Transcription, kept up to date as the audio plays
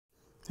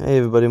Hey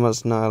everybody,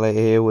 Monster Annihilate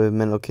here with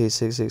Mental Key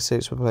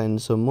 666. We're playing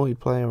some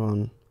multiplayer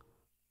on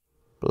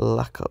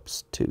Black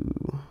Ops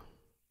 2.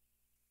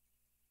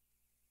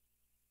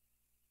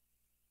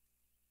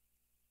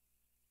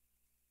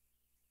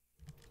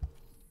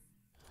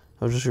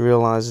 I've just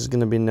realised there's going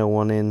to be no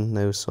one in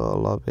those sort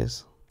of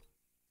lobbies.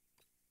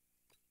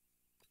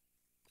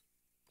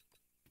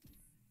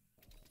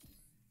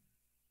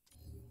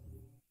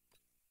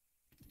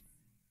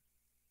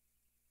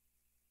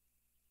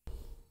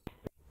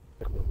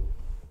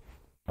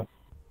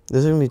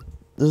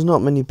 There's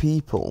not many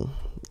people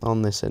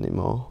on this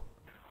anymore.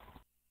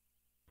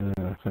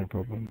 Same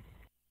problem.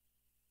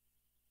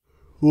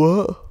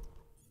 What?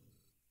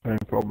 Same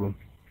problem.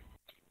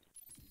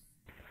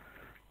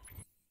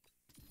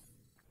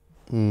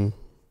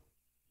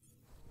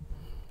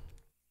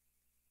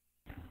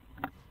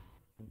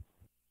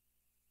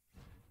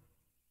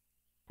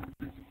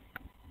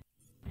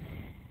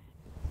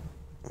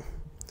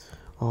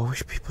 Oh, I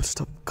wish people would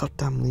stop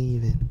goddamn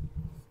leaving.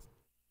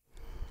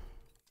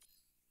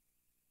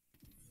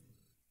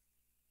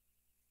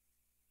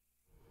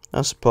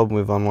 That's the problem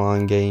with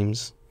online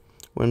games.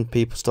 When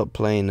people stop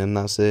playing them,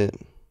 that's it.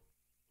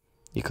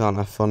 You can't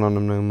have fun on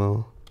them no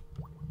more.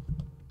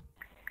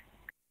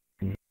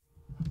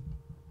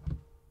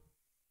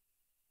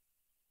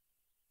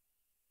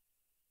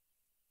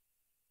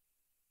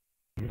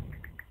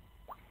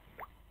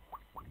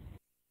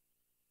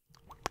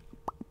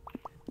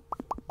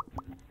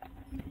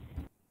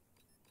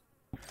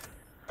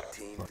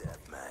 Team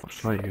deathmatch. What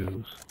should I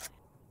use?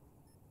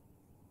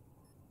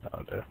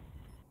 Oh dear.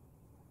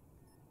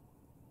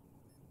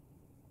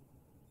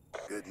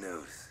 Good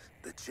news.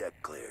 The check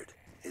cleared.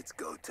 It's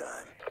go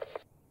time.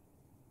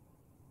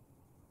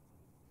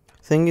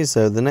 Thing is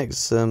though, the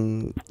next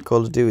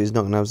Call of Duty is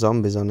not going to have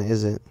zombies on it,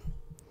 is it?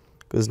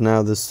 Because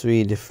now there's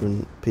 3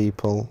 different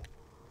people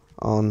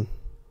on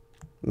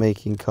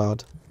making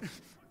COD.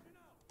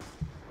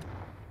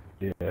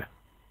 Yeah.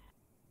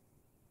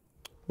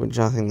 Which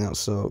I think that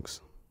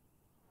sucks.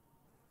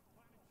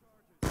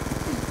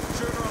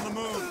 Shooter on the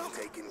move.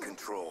 Taking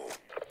control.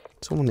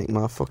 Someone nicked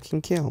my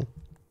fucking kill.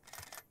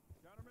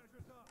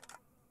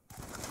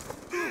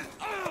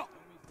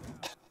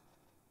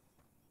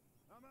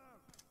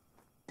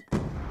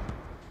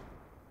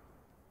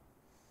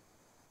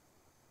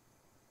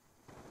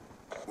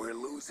 We're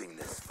losing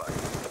this fight.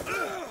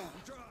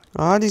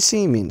 Oh, how did he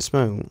see me in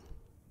smoke?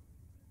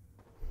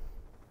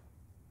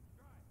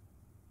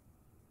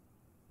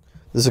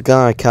 There's a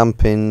guy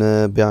camping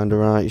behind a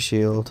right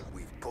shield.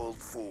 We've pulled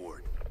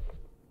forward.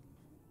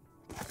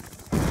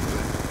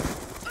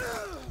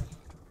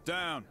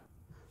 Down.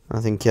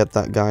 I think he had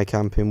that guy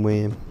camping with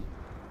him.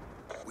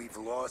 We've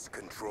lost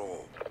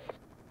control.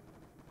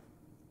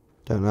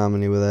 Don't know how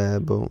many were there,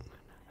 but...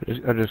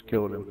 I just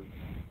killed him.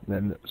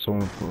 Then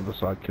someone from the other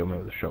side killed me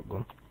with a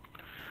shotgun.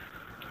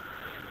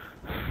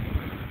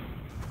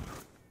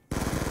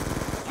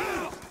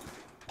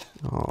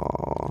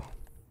 Oh,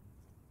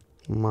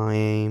 my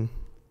aim.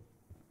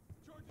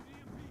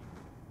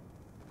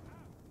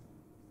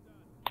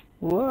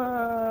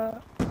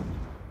 What?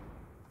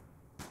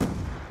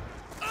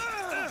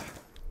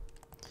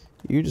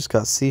 You just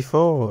got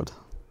C4'd.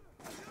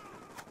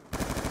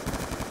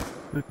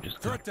 Just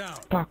Threat down.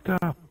 fucked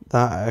up.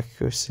 That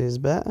accuracy is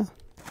better.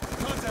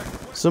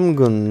 Contact. Some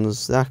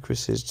guns, the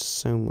accuracy is just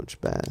so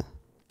much better.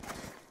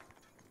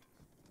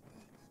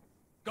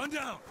 Gun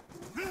down.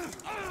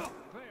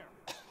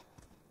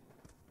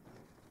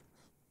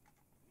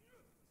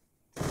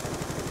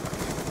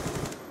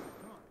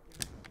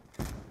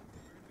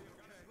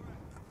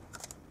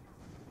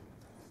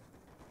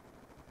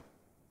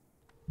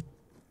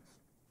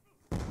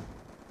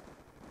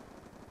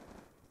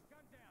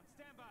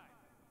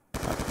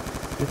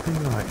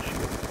 Flipping right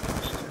shield,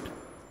 bastard.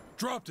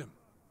 Dropped him.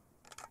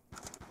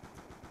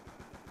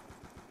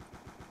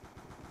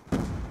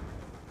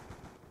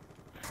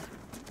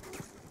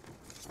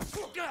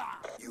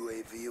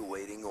 UAV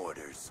awaiting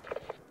orders.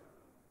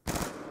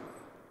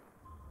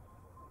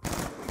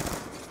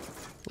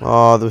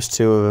 Oh, there was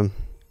 2 of them.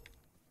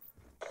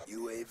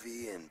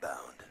 UAV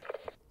inbound.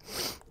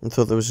 I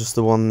thought there was just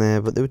the one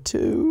there, but there were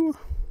 2.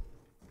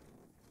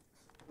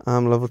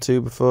 I'm level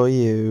 2 before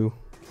you.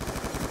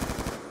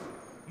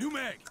 New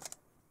mag.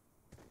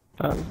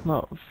 That's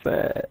not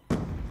fair.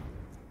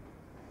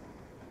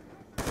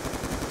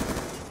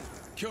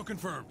 Kill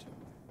confirmed.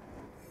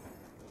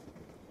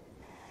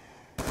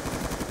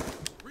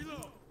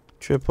 Reload.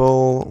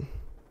 Triple.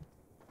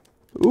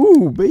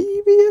 Ooh,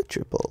 baby, a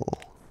triple.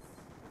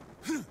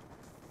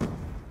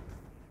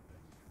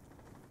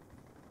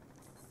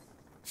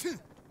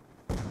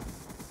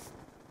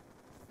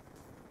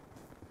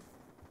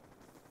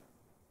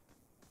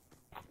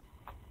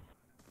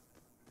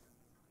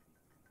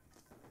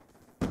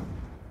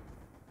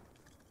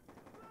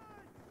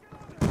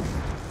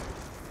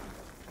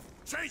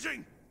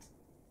 Changing.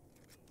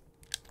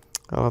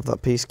 I'll have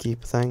that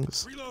peacekeeper,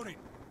 thanks. Reloading.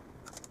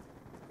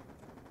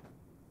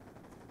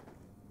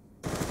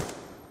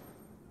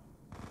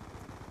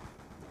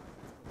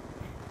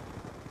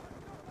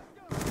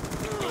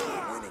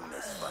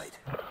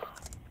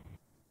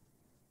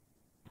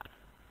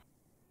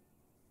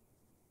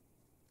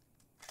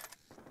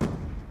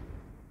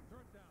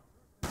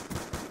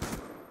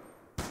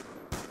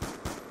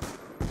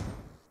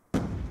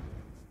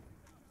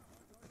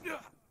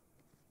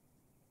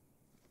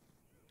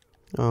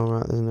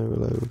 Alright, there's no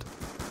reload.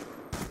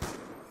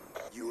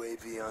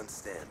 UAV on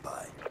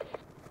standby.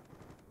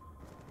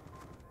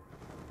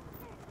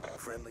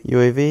 Friendly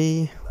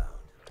UAV.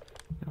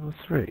 Level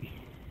 3.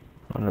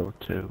 Or level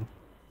 2.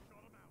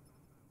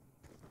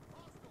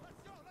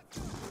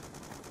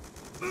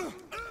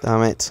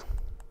 Damn it.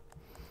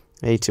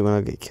 I hate it when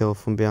I get killed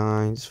from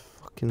behind. It's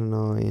fucking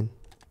annoying.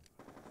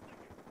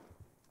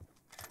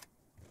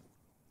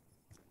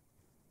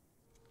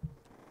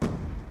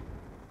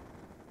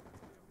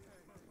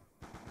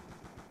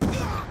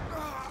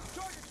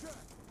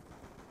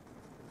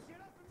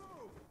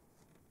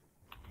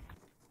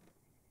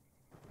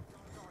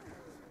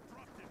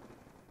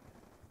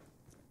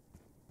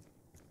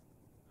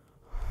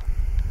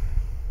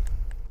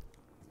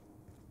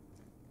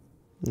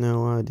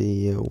 No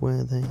idea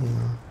where they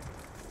are.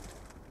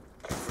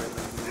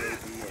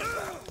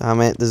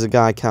 Damn it, there's a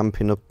guy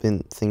camping up in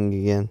thing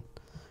again.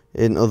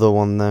 In other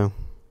one though.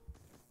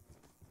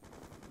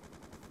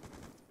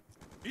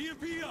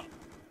 EMP up.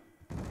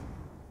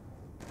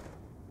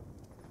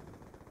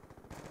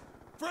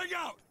 Frag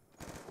out.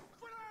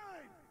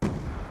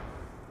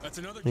 That's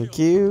another Thank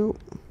kill. you.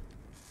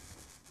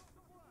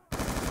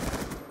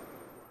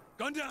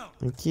 Gun down.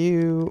 Thank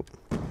you.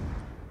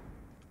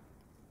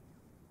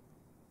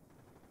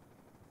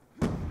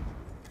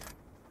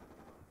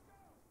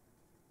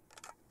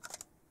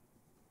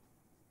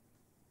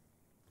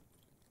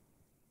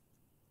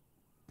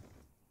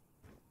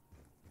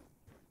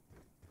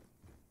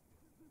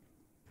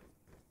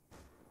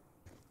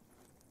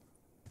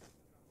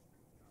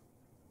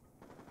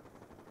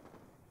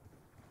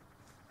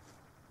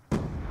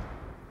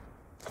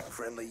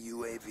 Friendly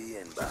UAV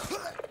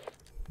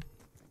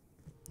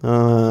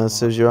inbound.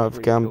 Says you're out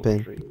for 3 kill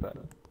camping. streak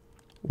then.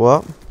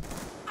 What?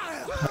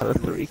 Had a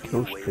 3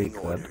 kill streak Awaiting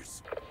then.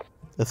 orders.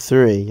 A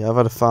 3. I've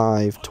had a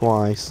 5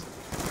 twice.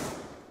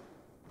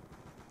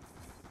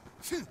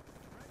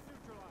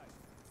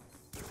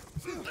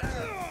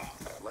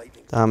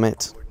 Lightning Damn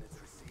it.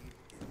 coordinates received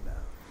inbound.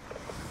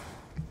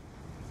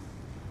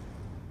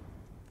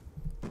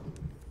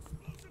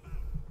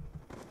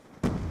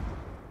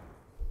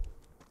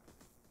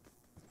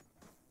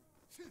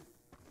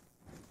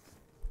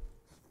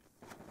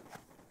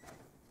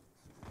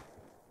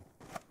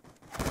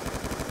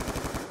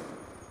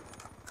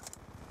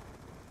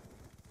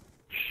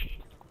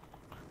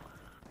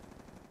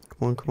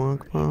 Come on, come on,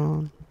 come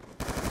on.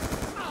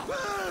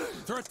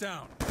 Threat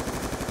down.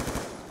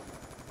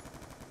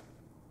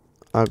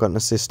 I got an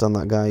assist on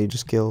that guy you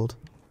just killed.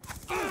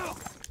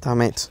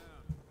 Damn it.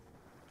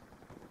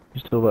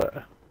 You still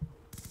there?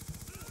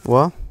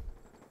 What?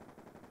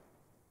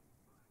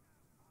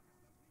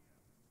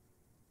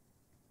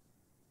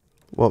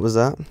 What was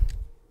that?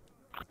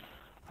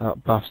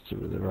 That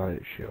bastard with the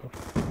riot shield.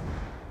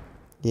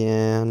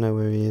 Yeah, I know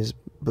where he is.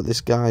 But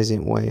this guy's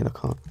in way and I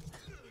can't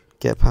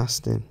get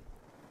past him.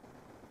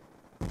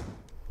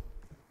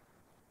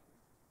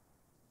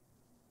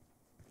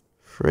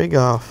 Frig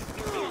off.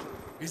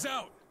 He's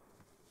out.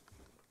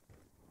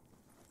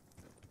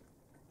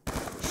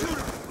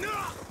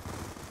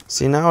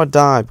 See, now I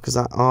died because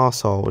that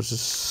arsehole was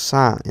just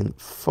sat in the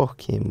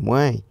fucking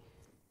way.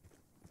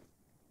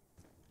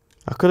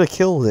 I could have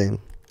killed him,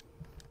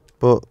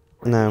 but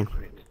no.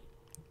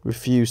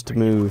 Refused to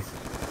move.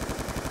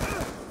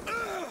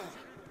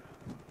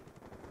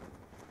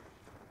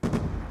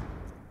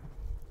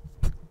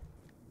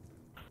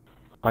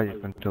 I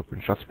just went up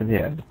and shot him in the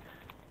head,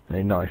 and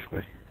he knifed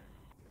me.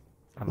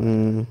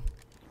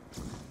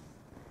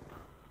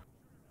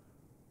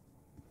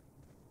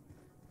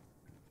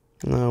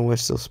 No, we're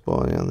still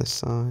spawning on this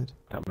side.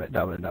 Damn it,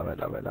 damn it, damn it,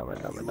 damn it, damn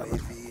it, damn it, damn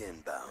it. UAV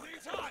inbound.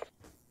 He's hot.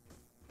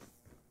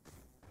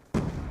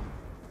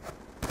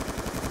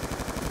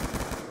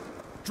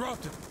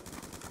 Dropped him.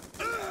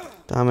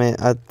 Damn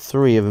it, I had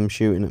 3 of them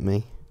shooting at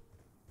me.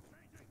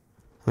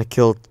 I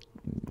killed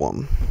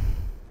 1.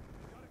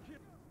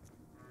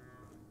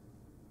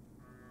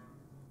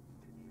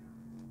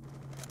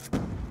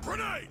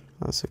 Grenade.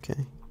 That's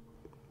okay.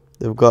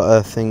 They've got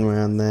a thing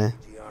around there.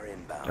 GR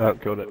inbound. Oh,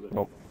 killed it.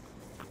 Oh.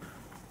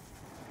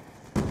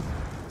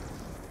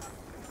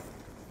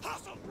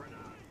 Hostile. Grenade.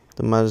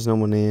 Doesn't matter, there's no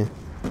one here.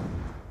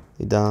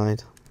 He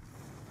died.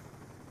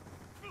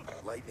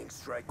 Lightning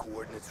strike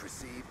coordinates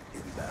received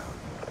inbound.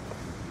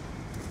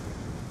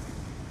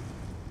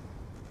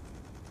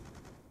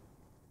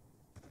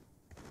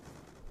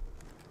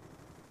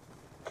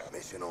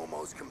 Mission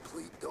almost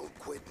complete. Don't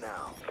quit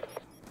now.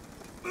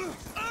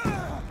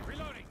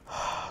 Reloading.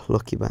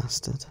 Lucky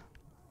bastard.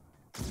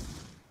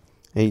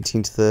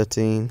 18 to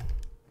 13.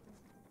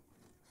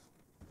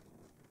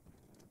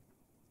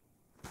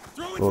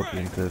 Throwing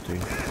 14, frag.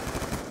 13.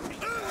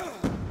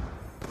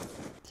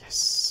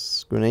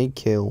 Yes. Grenade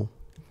kill.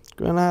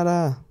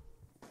 Grenada.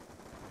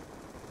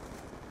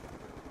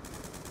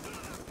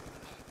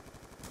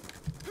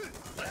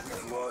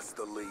 We've lost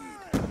the lead.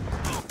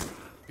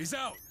 He's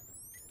out.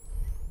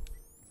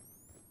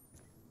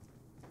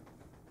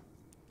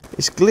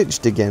 It's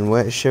glitched again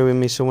where it's showing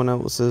me someone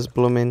else's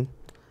blooming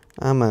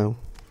ammo.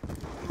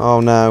 Oh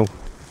no.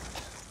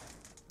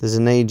 There's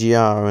an AGR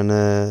and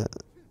a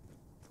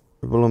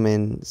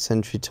blooming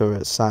sentry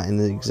turret sat in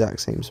the exact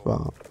same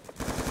spot.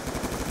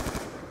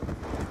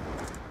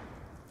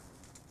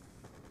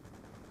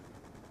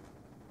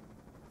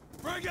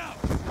 Frag out!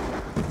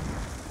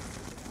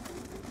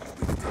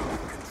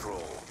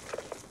 Control.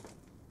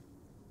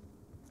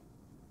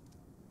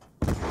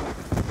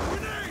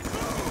 Grenade!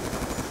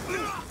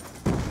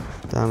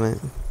 Move! Damn it.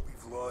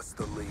 We've lost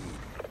the lead.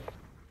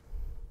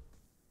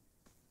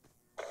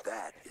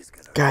 That is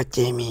gonna. God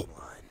damn it.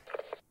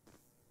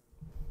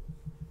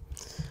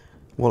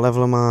 What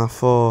level am I?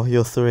 4.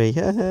 You're 3.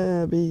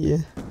 Yeah, beat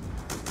you.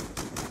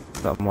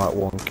 I'm like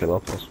 1 kill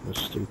off or something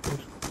stupid.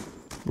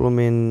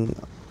 Blooming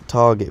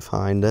target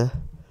finder.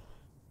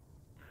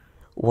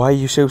 Why are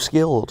you so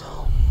skilled?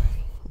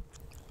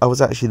 I was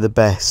actually the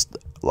best,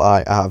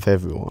 like, out of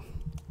everyone.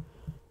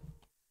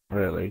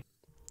 Really?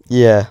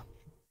 Yeah.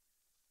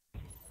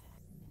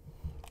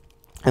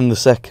 And the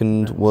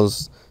second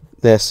was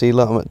there, see,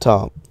 look, I'm at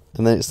top.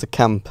 And then it's the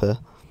camper.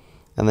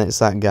 And then it's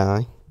that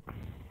guy.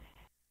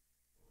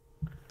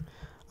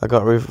 I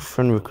got a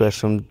friend request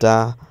from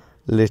Da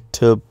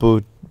Little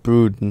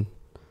Bruden.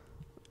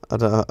 I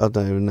don't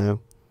even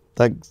know.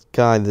 That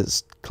guy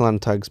that's clan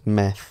tags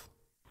meth.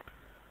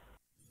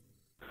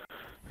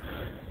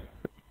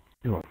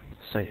 You want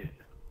to say it?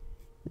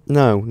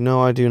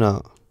 No, I do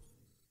not.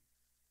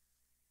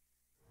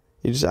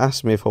 You just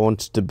asked me if I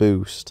wanted to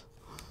boost.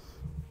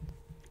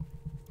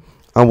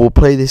 I will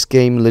play this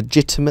game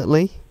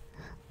legitimately,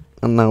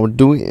 and I will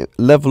do it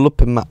level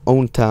up in my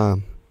own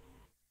time.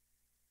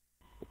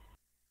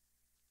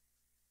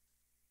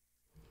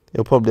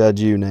 He'll probably add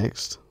you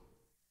next.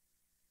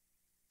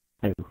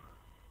 Who?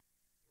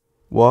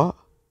 What?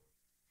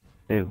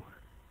 Who?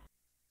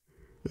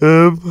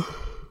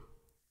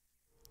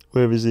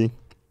 Where is he?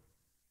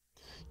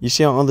 You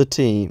see out on the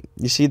team,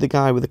 you see the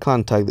guy with the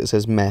clan tag that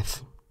says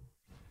meth?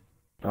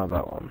 Oh,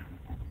 that one.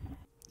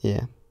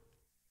 Yeah.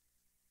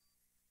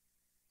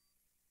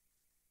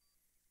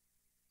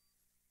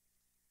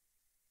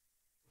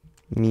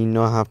 Me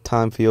not have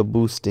time for your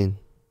boosting.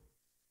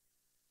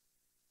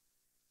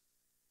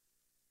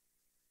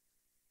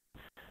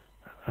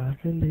 I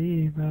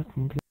believe I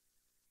can get.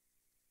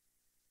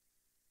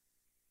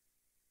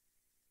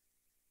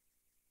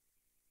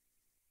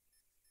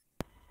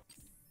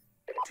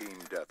 Team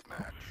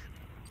deathmatch.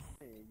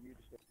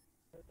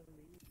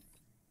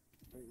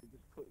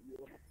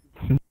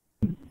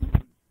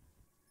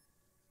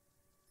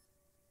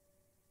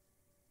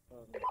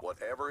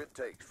 Whatever it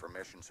takes for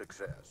mission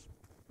success.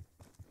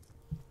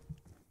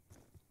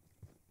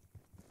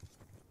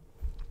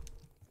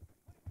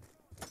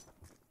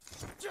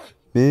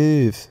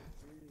 Move.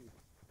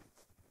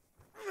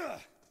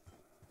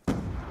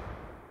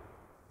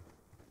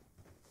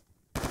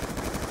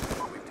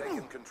 We've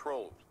taken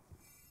control.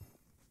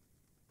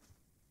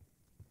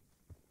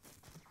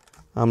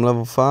 I'm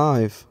level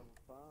 5.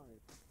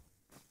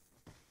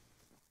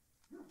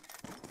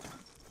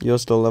 You're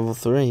still level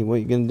 3. What are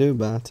you going to do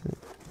about it?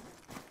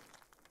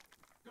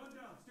 Gun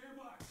down, stand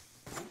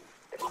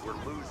by! We're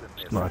losing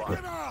this Sniper. fight.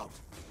 Get out!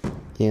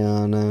 Yeah,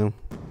 I know.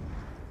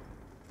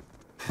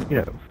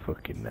 You don't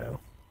fucking know.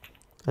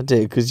 I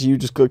did, because you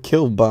just got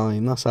killed by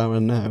him. That's how I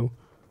know.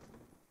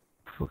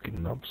 Fucking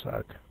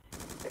knobsack.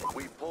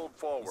 We pulled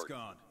It's forward.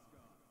 gone.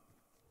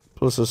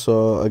 Plus I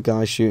saw a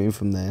guy shooting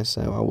from there,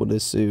 so I would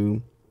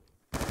assume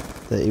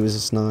that he was a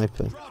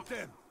sniper. Drop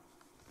them!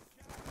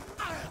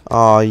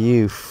 Oh,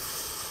 you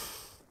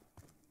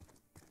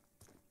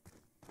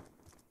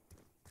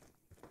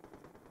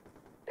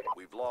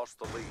We've lost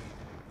the lead.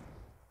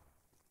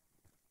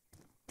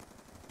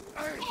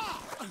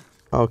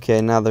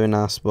 Okay, now they're in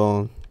our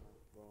spawn.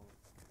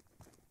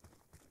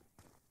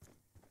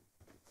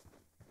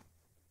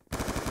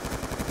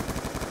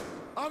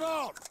 I'm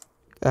out!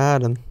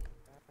 Got him.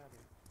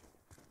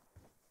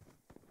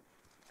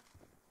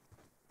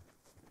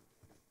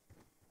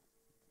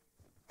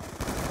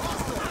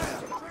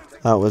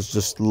 That was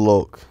just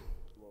luck.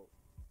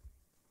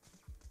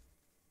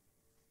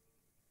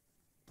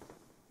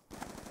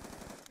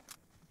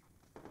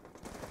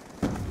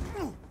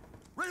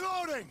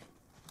 Reloading!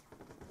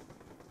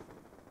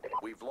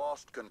 We've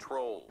lost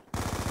control.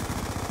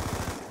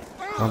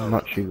 I've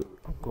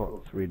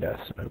got 3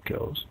 deaths, no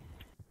kills.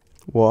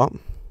 What?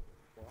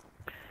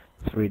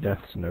 3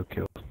 deaths, no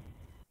kills.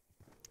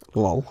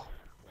 Lol.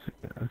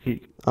 I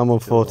keep I'm on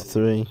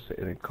 43.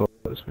 sitting in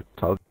corners with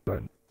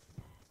Talgan.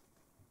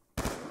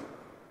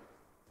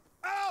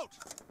 Out!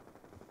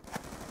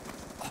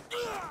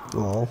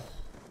 Lol.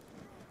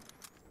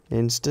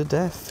 Insta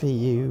death for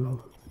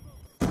you.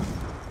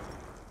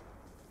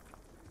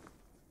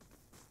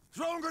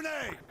 Throw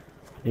grenade!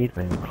 Need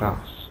me in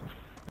class.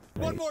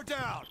 One more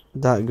down!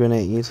 That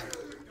grenade.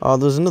 Oh,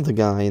 there's another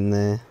guy in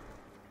there.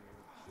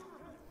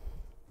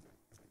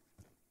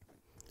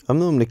 I'm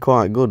normally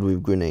quite good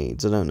with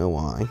grenades. I don't know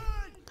why. Get out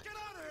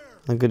of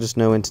here! I could just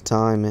know when to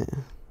time it.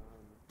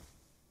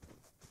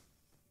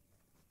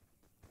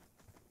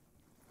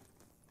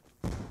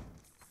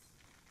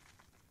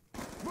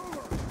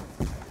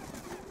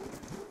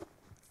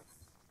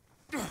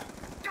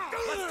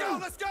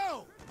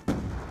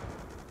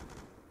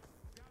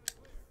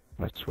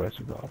 swear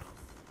to God.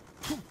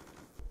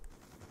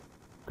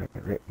 I'm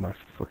gonna rip my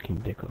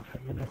fucking dick off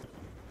in a minute.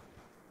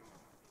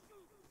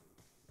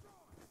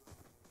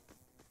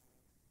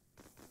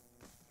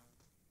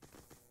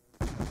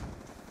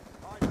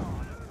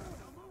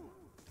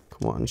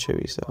 Come on, show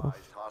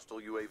yourself. Hostile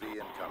UAV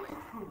incoming.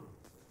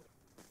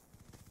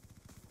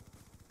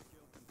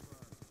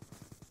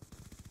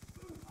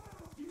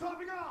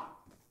 Topping off!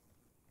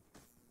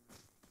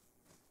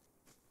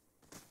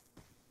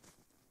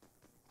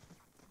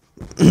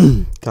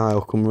 Guy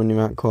will come running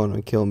around corner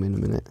and kill me in a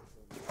minute.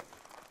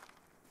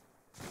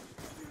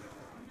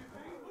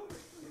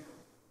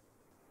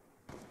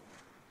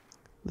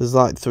 There's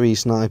like 3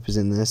 snipers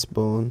in this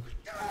spawn.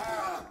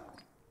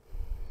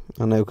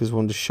 I know, because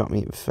one just shot me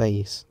in the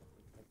face.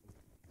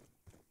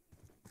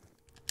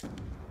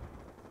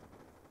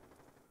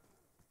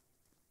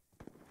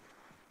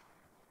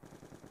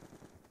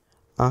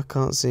 I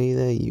can't see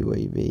their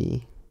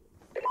UAV.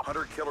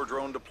 Hunter killer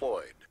drone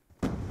deployed.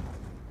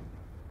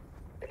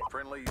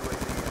 Friendly UAV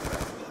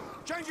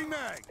inbound. Changing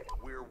mag!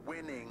 We're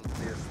winning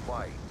this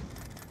fight.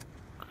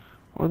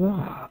 What's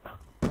that?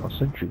 A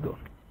sentry gun.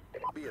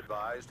 Be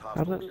advised, How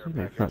hostile does care it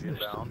make that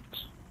package inbound.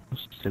 distance?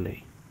 That's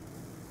silly.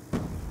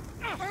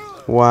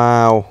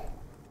 Wow.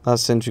 That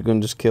sentry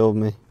gun just killed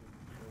me.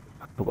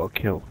 I've got a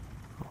kill.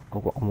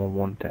 I'm on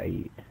 1 to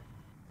 8.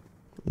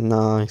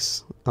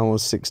 Nice. I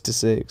was 6 to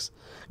 6.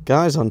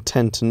 Guy's on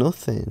 10 to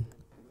nothing.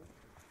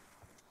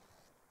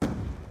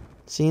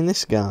 Seeing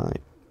this guy?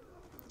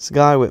 It's a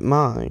guy with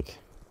Mike.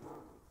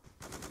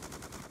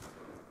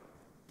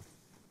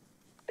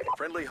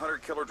 Friendly hunter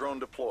killer drone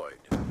deployed.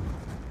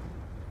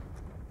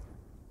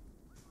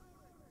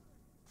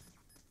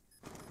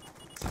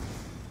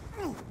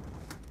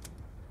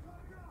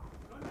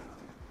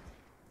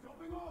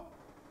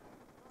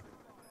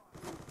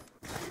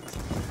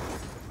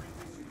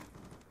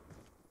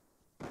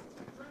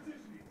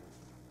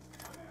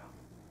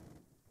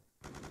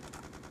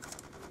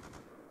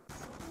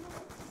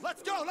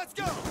 Let's go, let's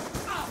go!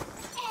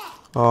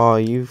 Oh,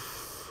 you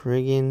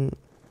friggin'...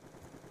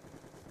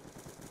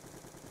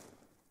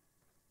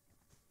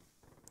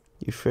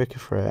 You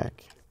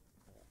frick-a-frack.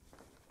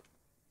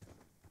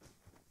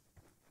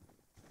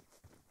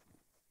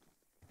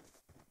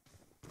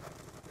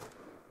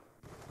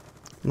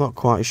 I'm not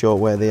quite sure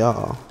where they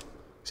are.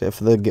 Except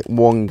for the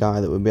one guy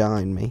that was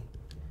behind me.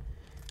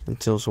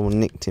 Until someone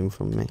nicked him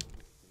from me.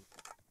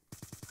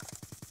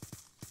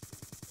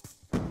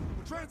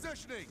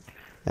 Transitioning!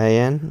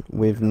 AN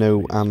with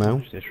no ammo.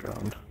 Finish this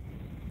round.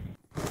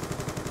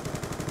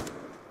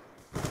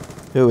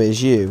 Who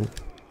is you?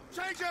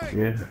 Changing!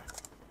 Yeah.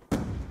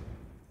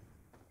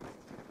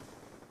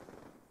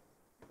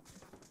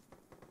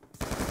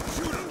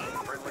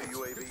 Friendly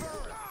UAV.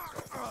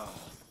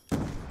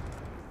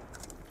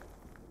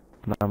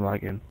 Now I'm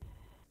lagging.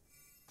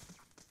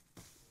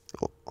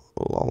 Oh,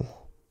 lol.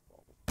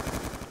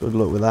 Good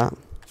luck with that.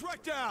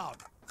 Threat down!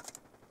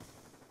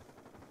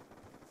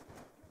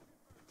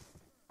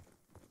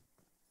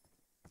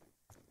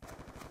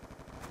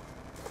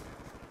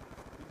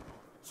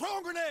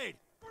 Throw grenade!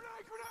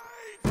 Grenade,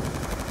 grenade!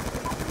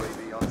 UAV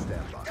on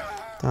standby.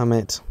 Damn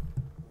it.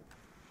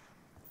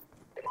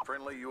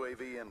 Friendly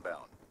UAV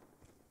inbound.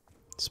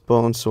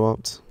 Spawn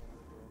swapped.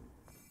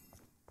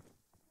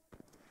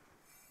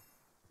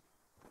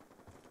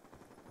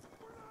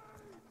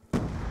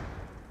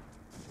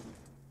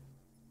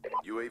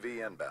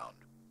 UAV inbound.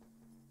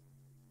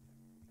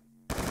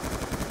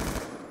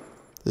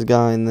 There's a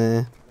guy in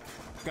there.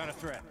 Got a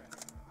threat.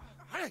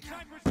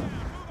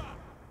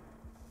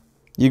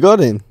 You got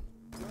him?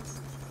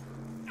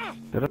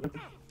 Did I?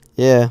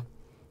 Yeah.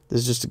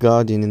 There's just a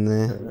guardian in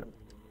there.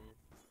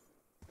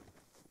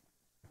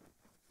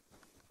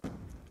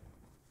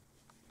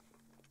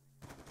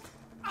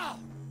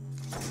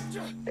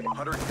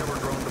 Hunter killer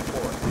drone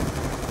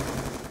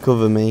deployed.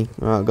 Cover me.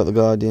 Right, I've got the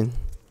guardian.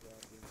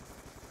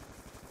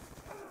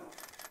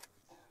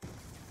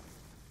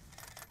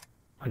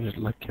 I just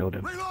leg killed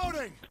him.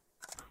 Reloading!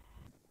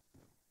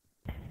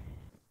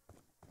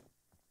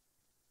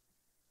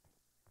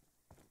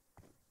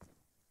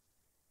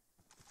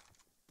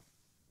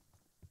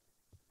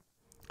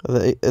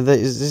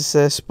 Is this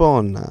their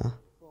spawn now?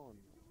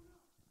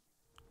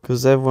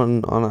 Because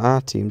everyone on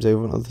our team's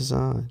over on the other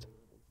side.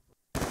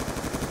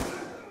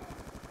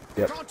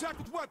 Yep. Contact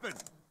with weapon!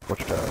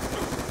 Watch out.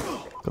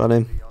 Got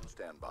him. UAV on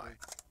standby.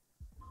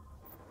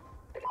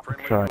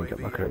 Friendly Try and get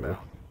UAV my cover. inbound.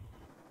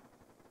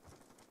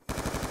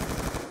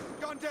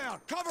 Gun down!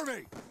 Cover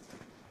me!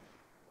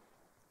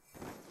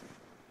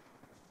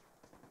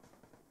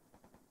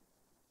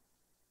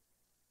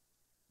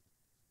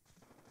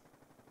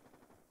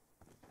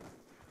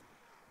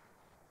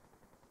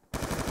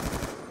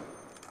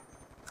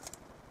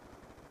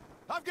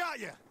 I've got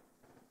you!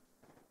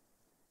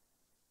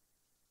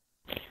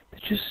 They're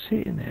just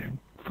sitting there in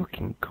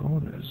fucking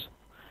corners.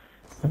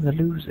 And they're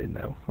losing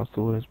now. That's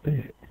the worst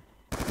bit.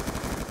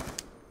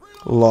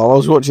 Lol, I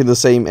was watching the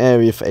same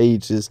area for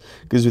ages.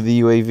 Because with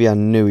the UAV I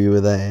knew he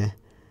were there.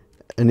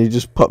 And he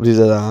just popped his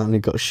head out and he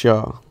got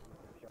shot.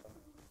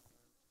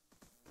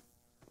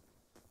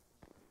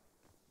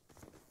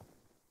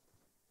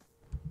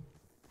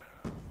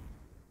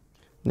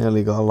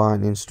 Nearly got a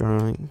lightning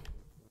strike.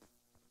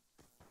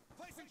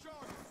 Placing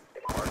charges.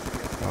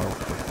 Oh,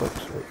 for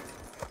fuck's sake.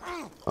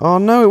 Oh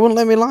no, it wouldn't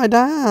let me lie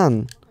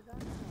down.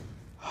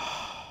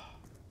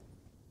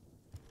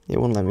 It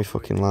wouldn't let me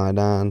fucking lie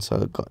down, so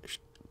I got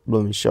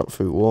blooming shot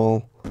through the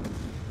wall.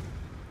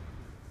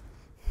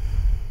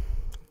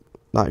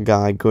 That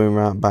guy going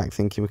right back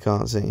thinking we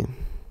can't see him.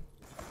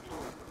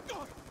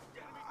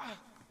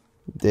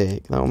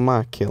 Dick, that was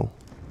my kill.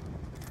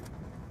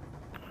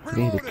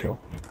 Need a Reloading. kill.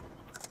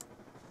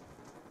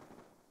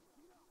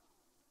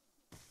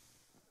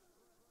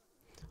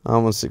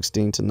 I'm on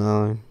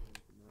 16-9.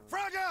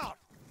 Frag out.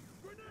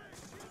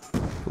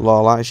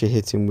 Lol, I actually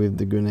hit him with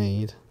the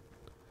grenade.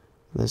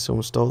 And then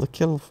someone stole the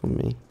kill from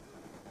me.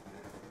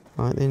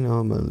 Like they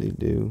normally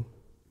do.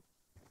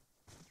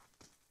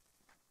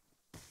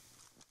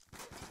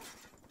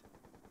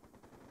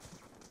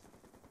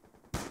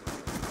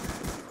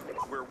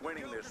 We're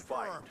winning this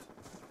fight.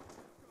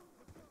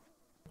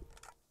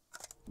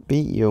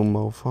 Beat you,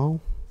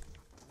 mofo.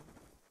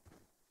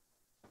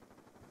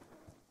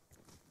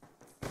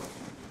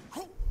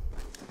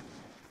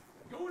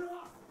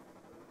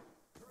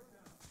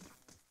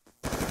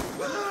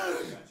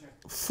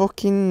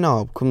 Fucking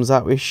knob comes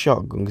out with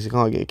shotgun because he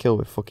can't get a kill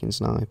with fucking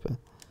sniper.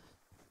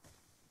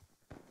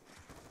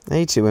 I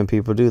hate it when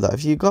people do that.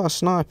 If you got a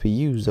sniper,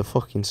 use a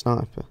fucking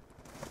sniper.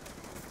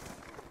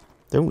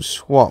 Don't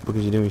swap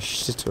because you're doing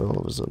shit all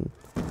of a sudden.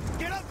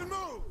 Get up and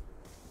move.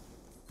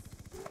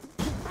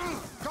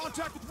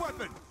 Contact with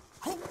weapon.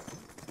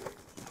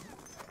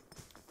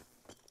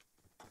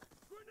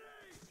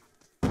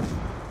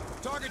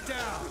 Target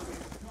down.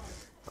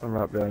 I'm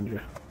right behind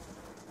you.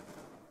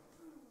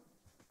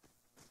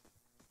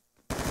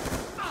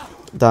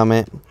 Damn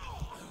it.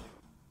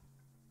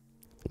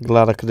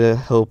 Glad I could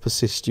help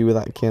assist you with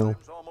that kill.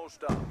 It's almost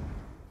done.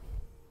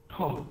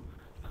 Oh.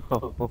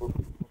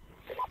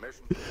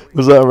 Mission complete.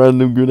 Was that a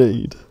random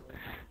grenade?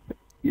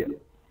 Yeah.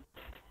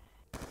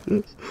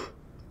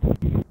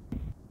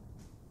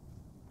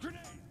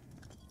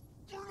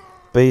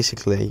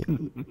 Basically,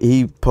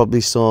 he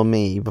probably saw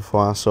me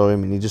before I saw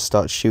him and he just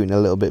started shooting a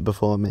little bit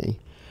before me.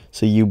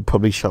 So you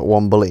probably shot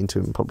one bullet into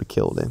him and probably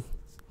killed him.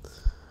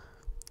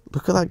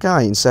 Look at that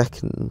guy in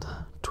second.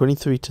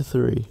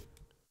 23-3.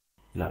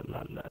 La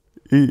la la.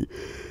 He's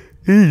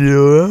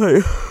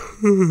alright.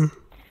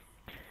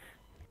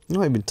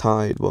 Not even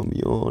tired while I'm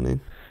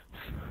yawning.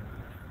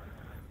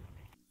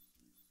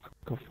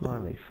 Got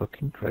finally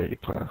fucking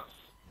credit class.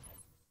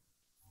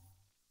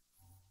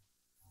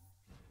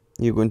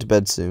 You're going to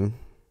bed soon.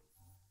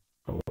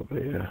 I will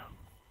be here.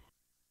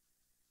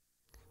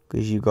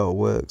 Because you got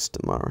works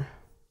tomorrow.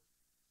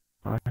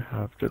 I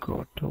have to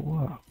go to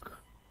work.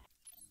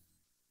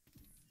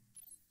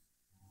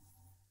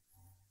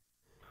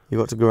 You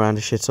got to go around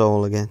a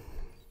shithole again.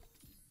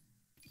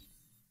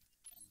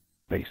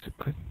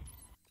 Basically.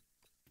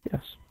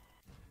 Yes.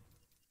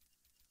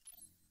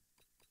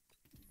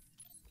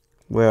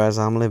 Whereas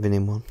I'm living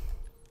in one.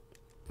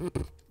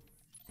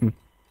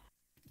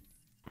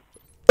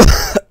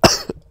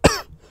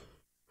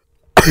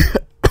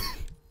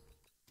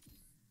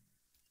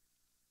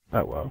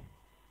 Oh well.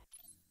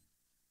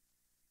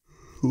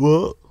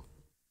 What?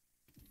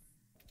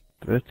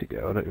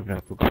 Vertigo, I don't even know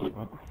if I got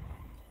that.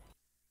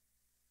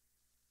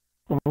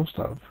 I must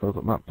have. I've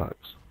got map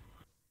packs.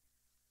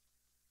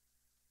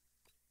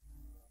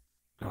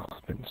 Oh,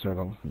 it's been so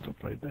long since I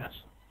played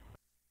this.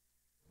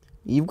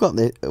 You've got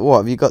this. What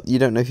have you got? You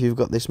don't know if you've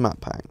got this map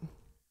pack.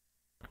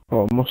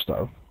 Oh, I must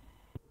have.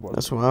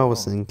 That's what I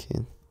was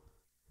thinking.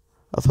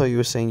 I thought you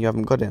were saying you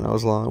haven't got it, and I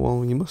was like,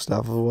 well, you must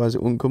have, otherwise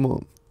it wouldn't come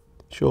up.